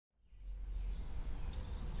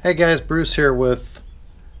Hey guys, Bruce here with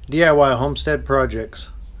DIY Homestead Projects.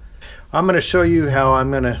 I'm going to show you how I'm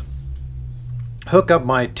going to hook up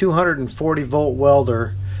my 240 volt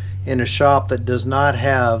welder in a shop that does not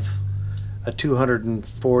have a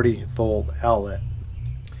 240 volt outlet.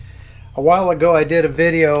 A while ago I did a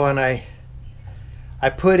video and I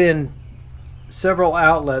put in several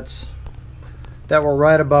outlets that were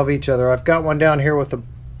right above each other. I've got one down here with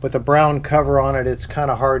a brown cover on it. It's kind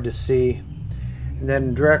of hard to see. And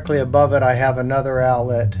then directly above it I have another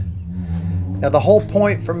outlet. Now the whole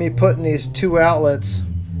point for me putting these two outlets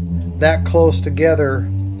that close together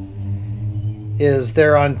is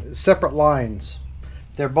they're on separate lines.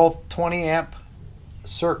 They're both 20 amp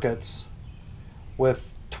circuits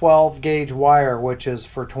with 12 gauge wire, which is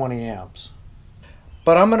for 20 amps.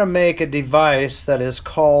 But I'm going to make a device that is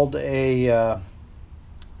called a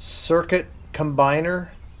circuit combiner.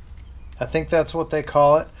 I think that's what they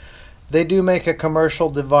call it. They do make a commercial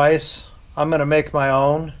device. I'm going to make my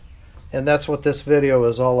own, and that's what this video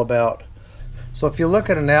is all about. So if you look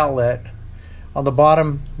at an outlet, on the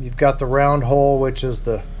bottom you've got the round hole, which is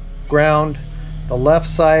the ground. The left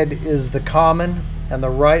side is the common, and the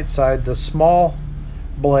right side, the small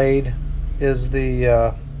blade, is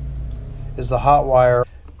the hot wire.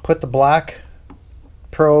 Put the black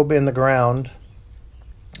probe in the ground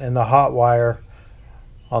and the hot wire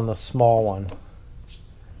on the small one.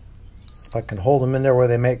 If I can hold them in there where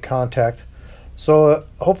they make contact. So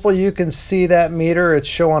hopefully you can see that meter. It's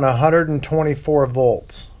showing 124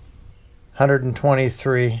 volts.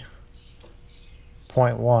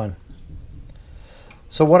 123.1.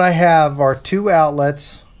 So what I have are two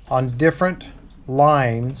outlets on different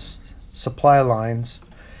lines, supply lines,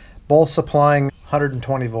 both supplying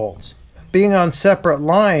 120 volts. Being on separate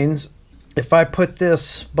lines, if I put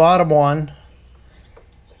this bottom one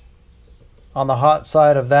on the hot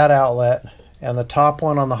side of that outlet and the top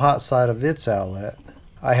one on the hot side of its outlet,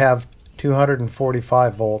 I have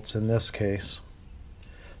 245 volts in this case.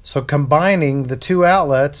 So combining the two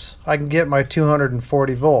outlets, I can get my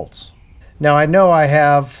 240 volts. Now I know I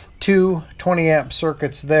have two 20 amp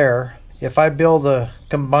circuits there. If I build a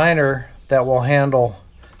combiner that will handle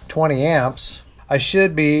 20 amps, I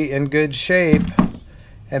should be in good shape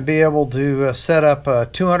and be able to set up a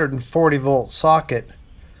 240 volt socket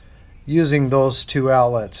using those two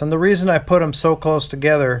outlets. And the reason I put them so close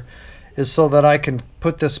together is so that I can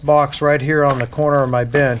put this box right here on the corner of my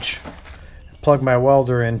bench, plug my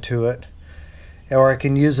welder into it, or I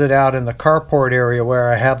can use it out in the carport area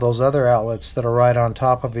where I have those other outlets that are right on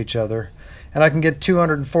top of each other, and I can get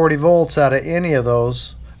 240 volts out of any of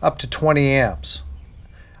those up to 20 amps.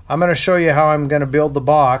 I'm going to show you how I'm going to build the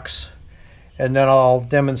box, and then I'll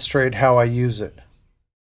demonstrate how I use it.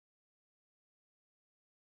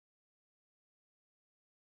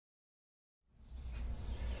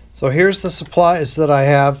 So here's the supplies that I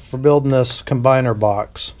have for building this combiner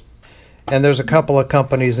box. And there's a couple of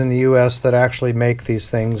companies in the US that actually make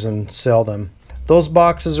these things and sell them. Those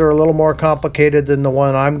boxes are a little more complicated than the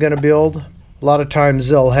one I'm going to build. A lot of times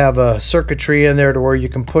they'll have a circuitry in there to where you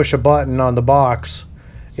can push a button on the box.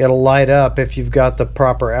 It'll light up if you've got the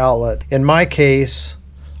proper outlet. In my case,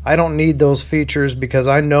 I don't need those features because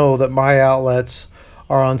I know that my outlets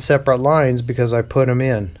are on separate lines because I put them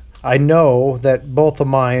in. I know that both of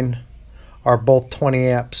mine are both 20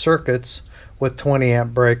 amp circuits with 20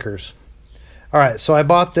 amp breakers. Alright, so I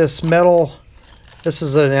bought this metal, this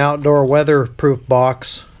is an outdoor weatherproof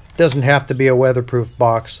box. It doesn't have to be a weatherproof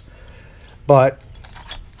box, but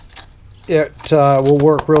it will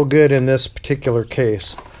work real good in this particular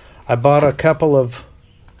case. I bought a couple of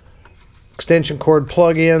extension cord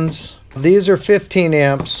plug-ins. These are 15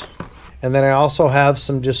 amps, and then I also have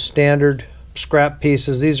some just standard scrap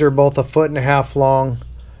pieces. These are both 1.5 feet long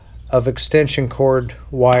of extension cord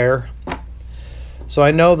wire. So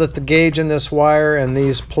I know that the gauge in this wire and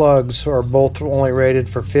these plugs are both only rated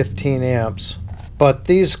for 15 amps. But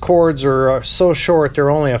these cords are so short, they're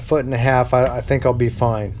only 1.5 feet. I think I'll be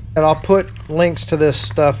fine. And I'll put links to this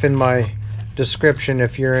stuff in my description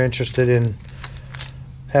if you're interested in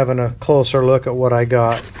having a closer look at what I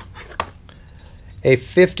got. A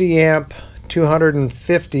 50 amp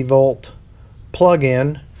 250 volt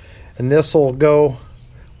plug-in, and this will go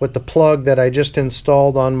with the plug that I just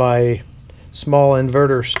installed on my small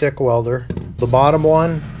inverter stick welder. The bottom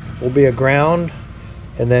one will be a ground,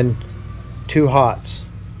 and then two hots,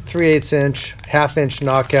 3/8 inch, 1/2 inch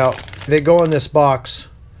knockout. They go in this box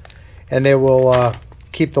and they will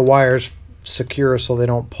keep the wires secure so they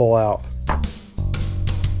don't pull out.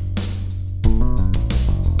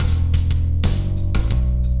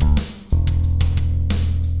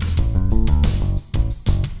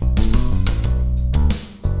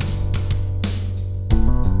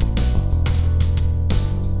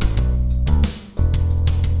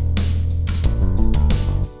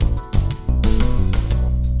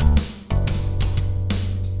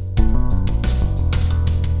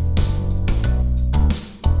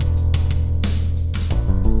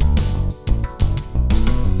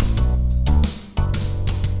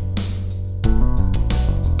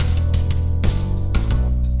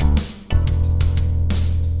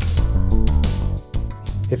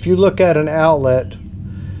 If you look at an outlet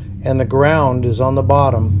and the ground is on the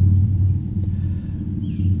bottom,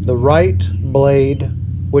 the right blade,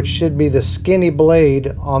 which should be the skinny blade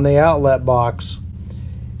on the outlet box,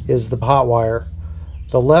 is the hot wire.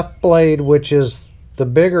 The left blade, which is the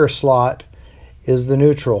bigger slot, is the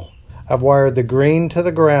neutral. I've wired the green to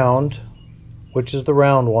the ground, which is the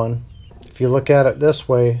round one. If you look at it this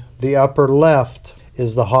way, the upper left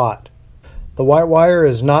is the hot. The white wire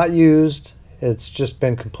is not used, it's just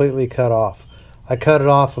been completely cut off. I cut it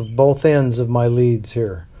off of both ends of my leads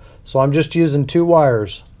here. So I'm just using two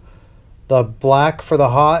wires, the black for the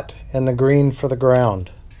hot and the green for the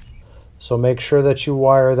ground. So make sure that you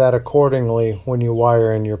wire that accordingly when you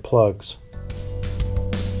wire in your plugs.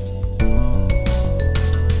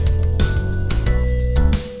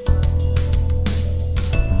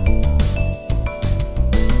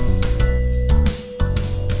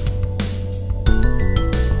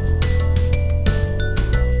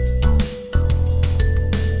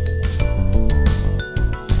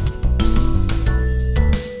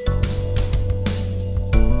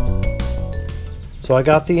 So I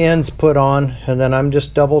got the ends put on, and then I'm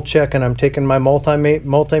just double checking. I'm taking my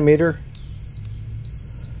multimeter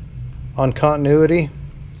on continuity,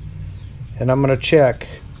 and I'm going to check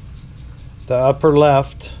the upper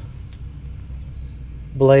left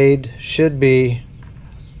blade should be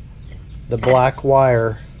the black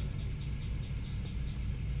wire,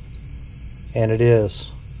 and it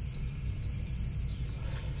is.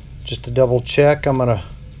 Just to double check, I'm going to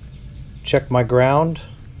check my ground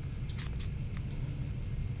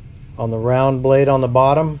on the round blade on the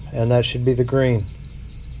bottom, and that should be the green.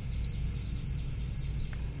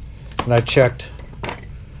 And I checked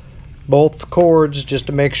both cords just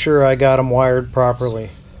to make sure I got them wired properly.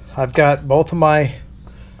 I've got both of my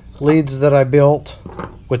leads that I built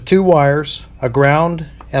with two wires, a ground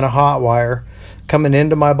and a hot wire, coming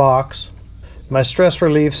into my box. My stress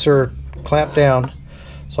reliefs are clamped down,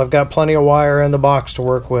 so I've got plenty of wire in the box to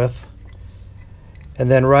work with. And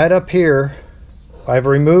then right up here, I've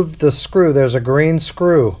removed the screw. There's a green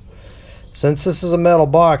screw. Since this is a metal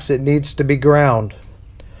box, it needs to be ground.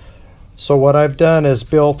 So what I've done is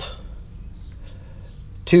built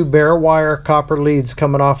two bare wire copper leads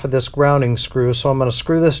coming off of this grounding screw. So I'm going to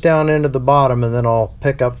screw this down into the bottom, and then I'll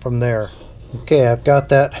pick up from there. Okay, I've got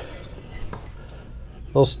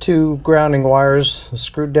those two grounding wires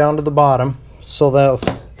screwed down to the bottom so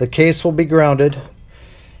that the case will be grounded.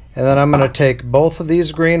 And then I'm going to take both of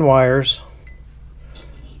these green wires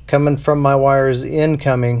coming from my wires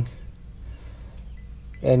incoming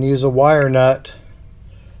and use a wire nut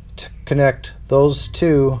to connect those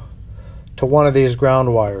two to one of these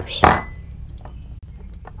ground wires.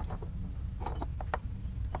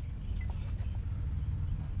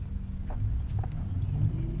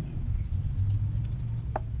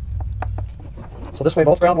 So this way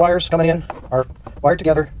both ground wires coming in are wired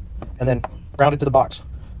together and then grounded to the box,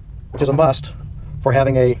 which is a must for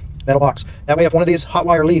having a metal box. That way if one of these hot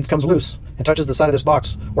wire leads comes loose and touches the side of this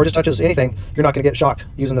box, or just touches anything, you're not going to get shocked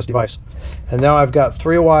using this device. And now I've got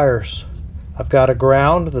three wires. I've got a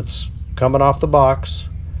ground that's coming off the box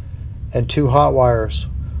and two hot wires.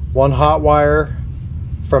 One hot wire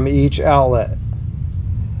from each outlet.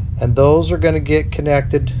 And those are going to get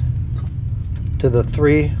connected to the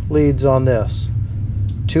three leads on this.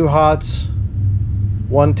 Two hots,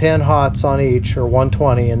 110 hots on each, or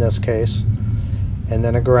 120 in this case, and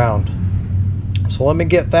then a ground. So let me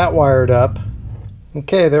get that wired up.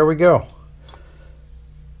 Okay, there we go.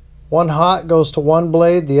 One hot goes to one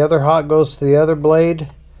blade, the other hot goes to the other blade,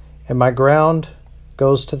 and my ground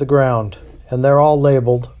goes to the ground. And they're all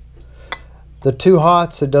labeled. The two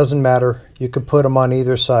hots, it doesn't matter. You can put them on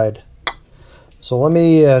either side. So let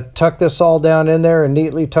me tuck this all down in there and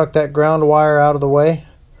neatly tuck that ground wire out of the way.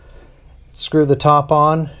 Screw the top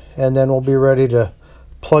on, and then we'll be ready to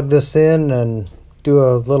plug this in and do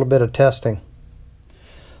a little bit of testing.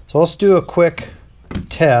 So let's do a quick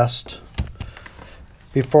test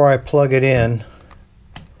before I plug it in,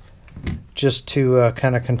 just to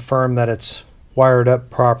kind of confirm that it's wired up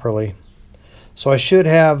properly. So I should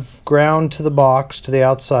have ground to the box to the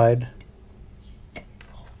outside.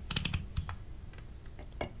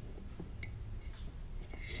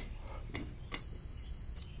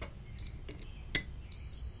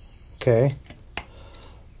 Okay.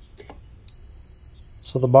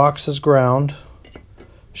 So the box is ground.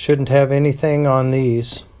 Shouldn't have anything on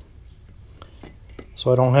these,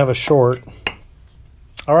 so I don't have a short.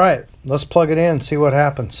 Alright, let's plug it in and see what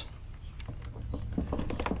happens.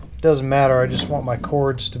 Doesn't matter, I just want my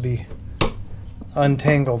cords to be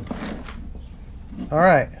untangled.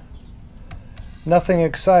 Alright, nothing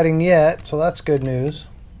exciting yet, so that's good news.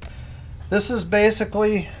 This is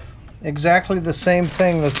basically exactly the same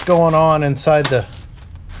thing that's going on inside the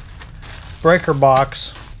breaker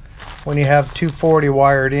box when you have 240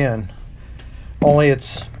 wired in. Only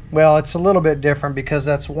it's a little bit different because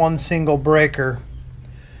that's one single breaker,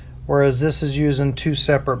 whereas this is using two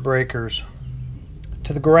separate breakers.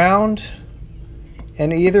 To the ground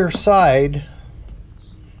and either side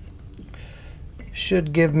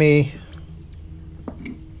should give me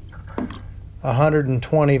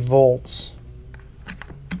 120 volts,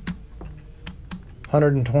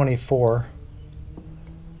 124.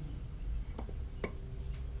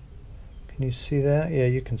 Can you see that? Yeah,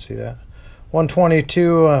 you can see that.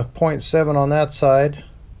 122.7 on that side,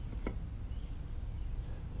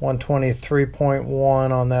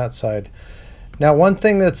 123.1 on that side. Now, one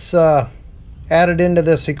thing that's added into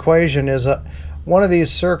this equation is one of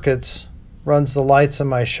these circuits runs the lights in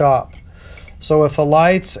my shop. So if the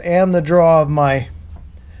lights and the draw of my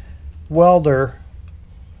welder,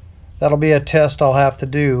 that'll be a test I'll have to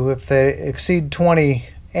do. If they exceed 20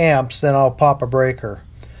 amps, then I'll pop a breaker.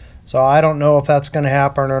 So I don't know if that's going to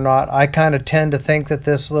happen or not. I kind of tend to think that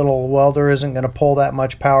this little welder isn't going to pull that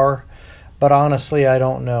much power, but honestly I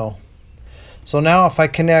don't know. So now if I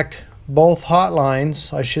connect both hot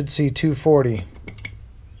lines, I should see 240,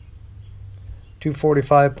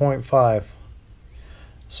 245.5.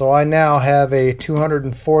 So I now have a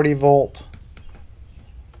 240 volt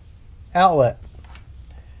outlet.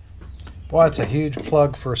 Boy, it's a huge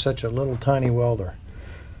plug for such a little tiny welder.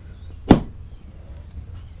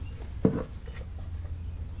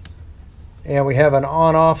 And we have an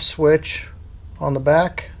on-off switch on the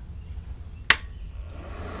back.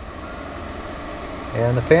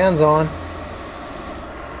 And the fan's on.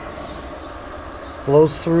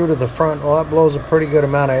 Blows through to the front. Well, that blows a pretty good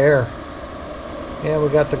amount of air. And we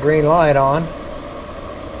got the green light on.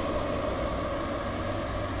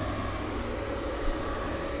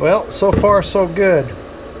 Well, so far so good.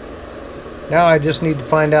 Now I just need to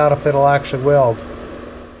find out if it'll actually weld.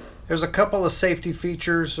 There's a couple of safety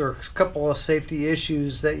features or a couple of safety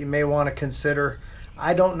issues that you may want to consider.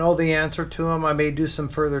 I don't know the answer to them. I may do some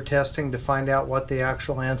further testing to find out what the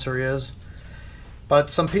actual answer is.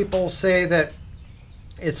 But some people say that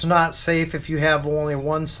it's not safe if you have only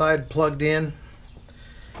one side plugged in.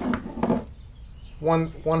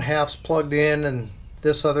 One half's plugged in and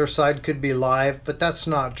this other side could be live, but that's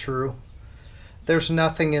not true. There's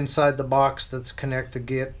nothing inside the box that's connected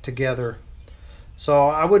together. So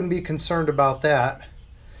I wouldn't be concerned about that.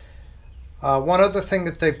 One other thing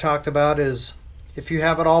that they've talked about is if you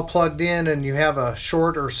have it all plugged in and you have a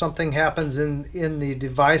short or something happens in the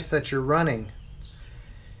device that you're running,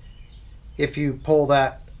 if you pull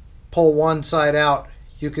one side out,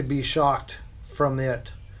 you could be shocked from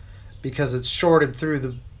it because it's shorted through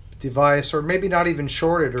the device, or maybe not even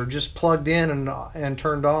shorted, or just plugged in and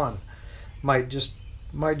turned on. Might just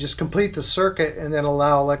complete the circuit and then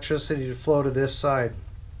allow electricity to flow to this side.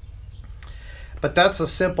 But that's a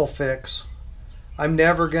simple fix. I'm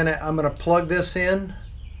gonna plug this in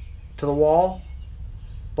to the wall,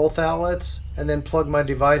 both outlets, and then plug my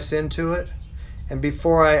device into it. And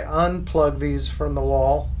before I unplug these from the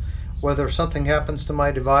wall, whether something happens to my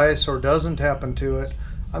device or doesn't happen to it,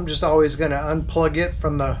 I'm just always gonna unplug it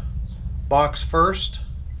from the box first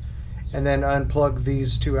and then unplug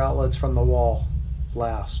these two outlets from the wall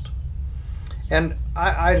last. And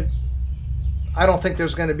I don't think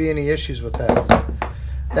there's going to be any issues with that.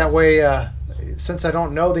 That way, since I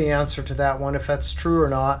don't know the answer to that one, if that's true or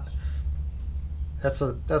not, that's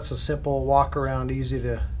a simple walk around, easy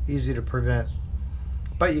to prevent.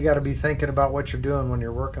 But you got to be thinking about what you're doing when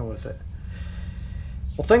you're working with it.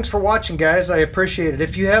 Well, thanks for watching, guys. I appreciate it.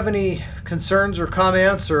 If you have any concerns or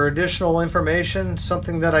comments or additional information,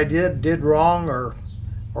 something that I did wrong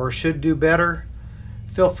or should do better,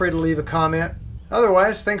 feel free to leave a comment.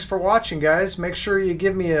 Otherwise, thanks for watching, guys. Make sure you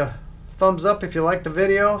give me a thumbs up if you like the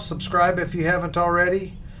video, subscribe if you haven't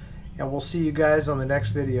already, and we'll see you guys on the next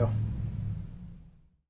video.